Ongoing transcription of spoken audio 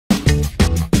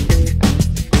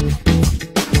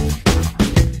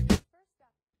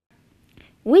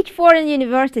Which foreign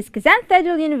universities Kazan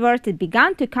Federal University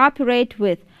began to cooperate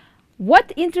with?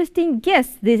 What interesting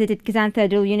guests visited Kazan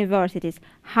Federal Universities?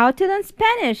 How to learn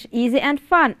Spanish, easy and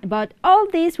fun? About all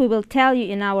this we will tell you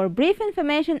in our brief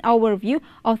information overview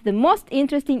of the most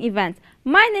interesting events.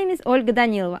 My name is Olga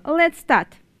Danilova. Let's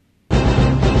start.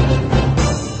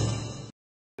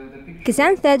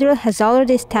 Kazan Federal has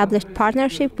already established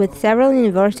partnership with several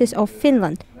universities of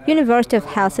Finland. University of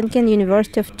Helsinki and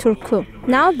University of Turku.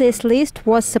 Now this list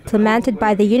was supplemented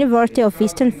by the University of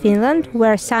Eastern Finland,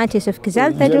 where scientist of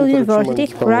Kazan Federal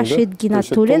University, Rashid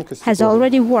Ginatulin, has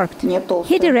already worked.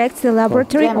 He directs the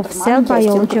Laboratory of Cell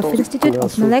Biology of Institute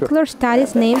of Molecular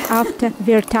Studies named after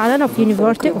Virtanen of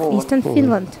University of Eastern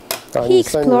Finland. He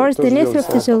explores the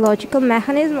neurophysiological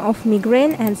mechanism of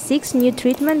migraine and seeks new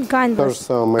treatment guidelines.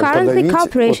 Currently,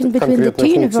 cooperation between the two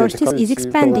universities is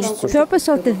expanding. The purpose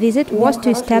of the visit was to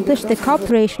establish the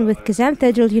cooperation with Kazan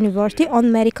Federal University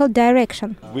on medical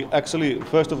direction. We actually,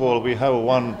 first of all, we have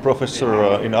one professor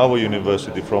in our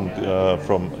university from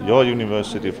your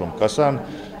university, from Kazan,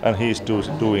 and he's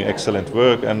doing excellent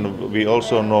work. And we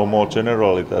also know more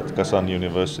generally that Kazan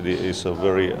University is a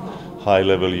very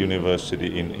high-level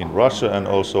university in Russia and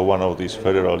also one of these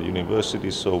federal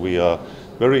universities. So we are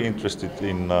very interested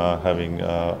in having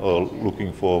or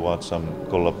looking forward some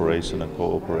collaboration and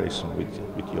cooperation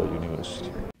with your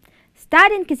university.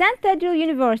 Studying Kazan Federal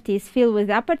University is filled with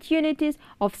opportunities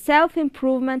of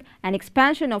self-improvement and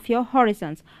expansion of your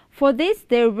horizons. For this,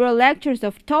 there were lectures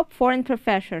of top foreign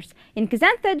professors. In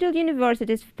Kazan Federal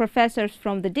University's professors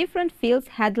from the different fields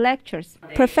had lectures.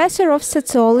 Professor of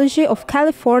Sociology of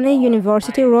California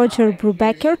University Roger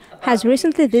Brubaker has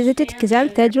recently visited Kazan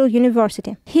Federal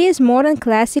University. He is modern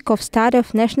classic of study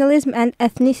of nationalism and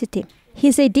ethnicity.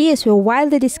 His ideas were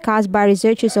widely discussed by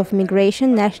researchers of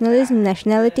migration, nationalism,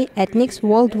 nationality, ethnics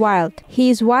worldwide. He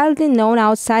is widely known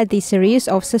outside these areas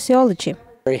of sociology.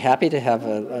 Very happy to have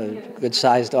a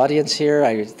good-sized audience here.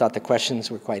 I thought the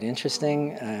questions were quite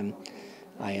interesting.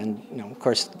 Of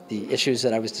course, the issues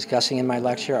that I was discussing in my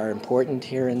lecture are important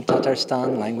here in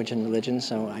Tatarstan, language and religion,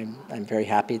 so I'm very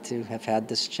happy to have had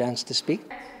this chance to speak.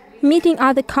 Meeting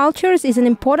other cultures is an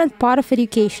important part of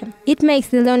education. It makes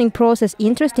the learning process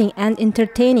interesting and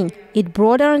entertaining. It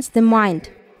broadens the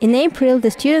mind. In April, the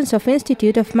students of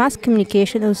Institute of Mass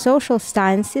Communication and Social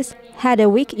Sciences had a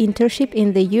week internship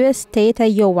in the US state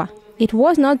Iowa. It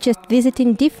was not just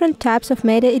visiting different types of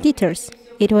media editors.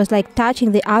 It was like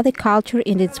touching the other culture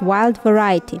in its wild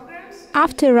variety.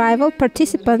 After arrival,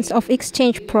 participants of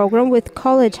exchange program with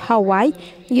College Hawaii,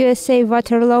 USA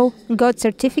Waterloo got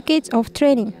certificates of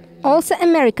training. Also,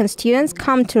 American students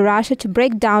come to Russia to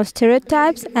break down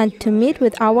stereotypes and to meet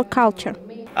with our culture.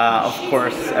 Of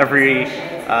course, every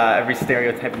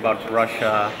stereotype about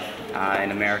Russia in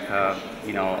America,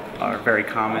 are very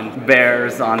common.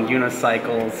 Bears on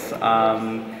unicycles,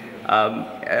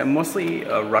 mostly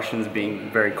Russians being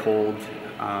very cold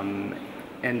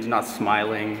and not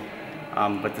smiling.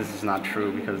 But this is not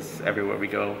true because everywhere we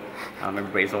go,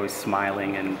 everybody's always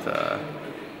smiling and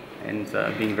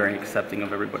being very accepting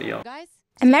of everybody else.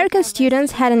 American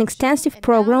students had an extensive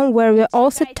program where were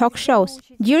also talk shows.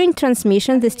 During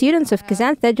transmission, the students of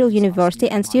Kazan Federal University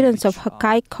and students of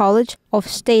Hawkeye College of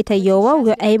State Iowa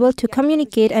were able to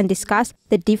communicate and discuss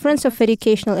the difference of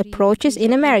educational approaches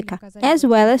in America, as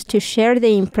well as to share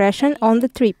their impression on the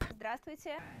trip.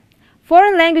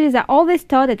 Foreign languages are always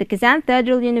taught at the Kazan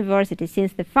Federal University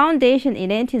since the foundation in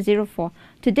 1804.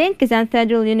 Today in Kazan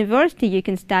Federal University you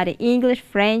can study English,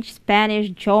 French, Spanish,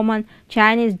 German,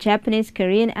 Chinese, Japanese,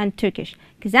 Korean and Turkish.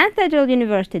 Kazan Federal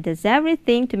University does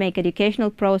everything to make educational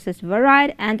process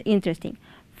varied and interesting.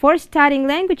 For studying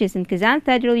languages in Kazan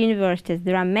Federal University,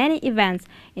 there are many events,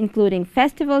 including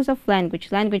festivals of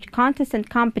language, language contests and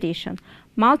competition,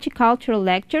 multicultural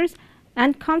lectures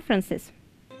and conferences.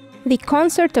 The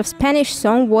concert of Spanish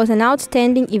song was an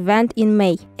outstanding event in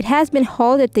May. It has been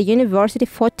held at the university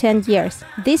for 10 years.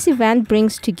 This event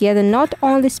brings together not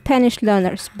only Spanish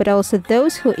learners, but also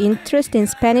those who are interested in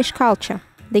Spanish culture.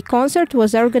 The concert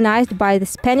was organized by the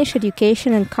Spanish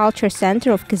Education and Culture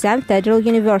Center of Kazan Federal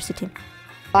University.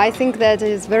 I think that it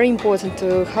is very important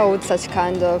to hold such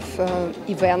kind of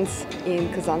events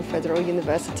in Kazan Federal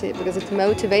University because it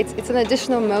motivates, it's an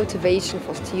additional motivation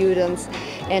for students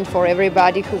and for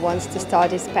everybody who wants to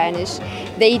study Spanish.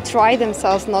 They try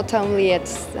themselves not only at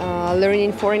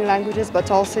learning foreign languages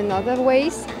but also in other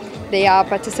ways. They are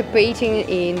participating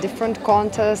in different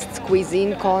contests,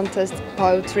 cuisine contests,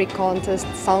 poetry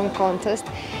contests, song contests,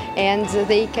 and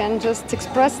they can just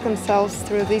express themselves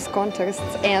through these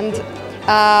contests and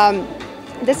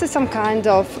this is some kind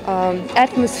of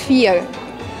atmosphere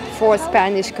for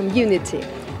Spanish community,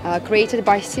 created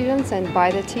by students and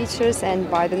by the teachers and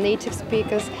by the native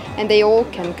speakers, and they all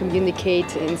can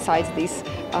communicate inside this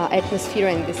atmosphere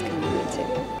and this community.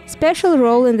 Special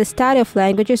role in the study of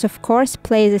languages, of course,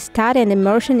 plays the study and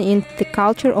immersion in the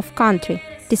culture of country.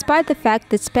 Despite the fact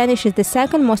that Spanish is the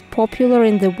second most popular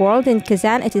in the world, in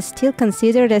Kazan it is still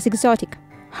considered as exotic.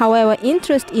 However,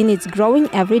 interest in it is growing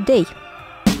every day.